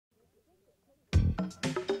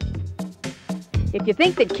If you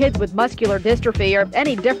think that kids with muscular dystrophy are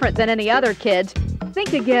any different than any other kids,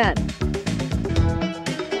 think again.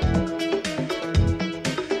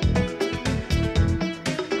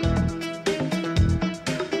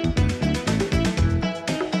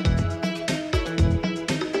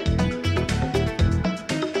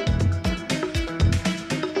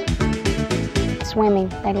 Swimming.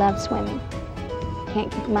 They love swimming.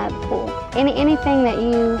 Can't keep them out of the pool. Anything that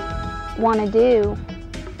you want to do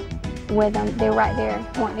with them, they're right there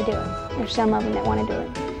wanting to do it. There's some of them that want to do it.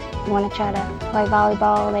 You want to try to play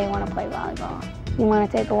volleyball, they want to play volleyball. You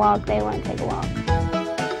want to take a walk, they want to take a walk.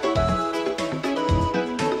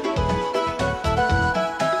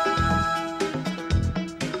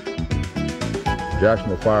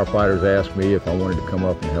 Jacksonville firefighters asked me if I wanted to come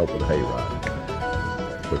up and help with a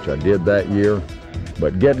hayride, which I did that year.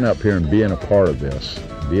 But getting up here and being a part of this,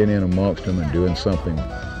 being in amongst them and doing something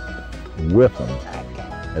with them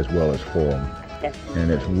as well as for them, and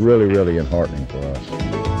it's really, really enheartening for us.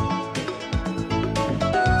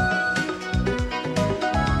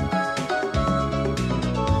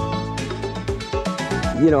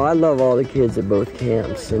 You know, I love all the kids at both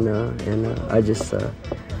camps, and I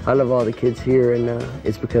love all the kids here, and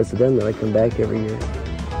it's because of them that I come back every year.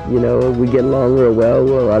 You know, we get along real well.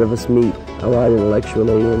 A lot of us meet a lot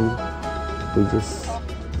intellectually, and we just,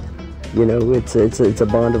 you know, it's a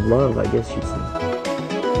bond of love, I guess you'd say.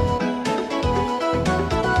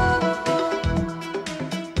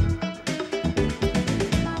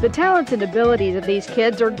 The talents and abilities of these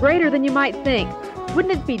kids are greater than you might think.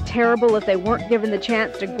 Wouldn't it be terrible if they weren't given the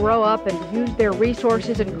chance to grow up and use their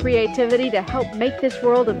resources and creativity to help make this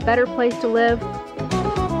world a better place to live?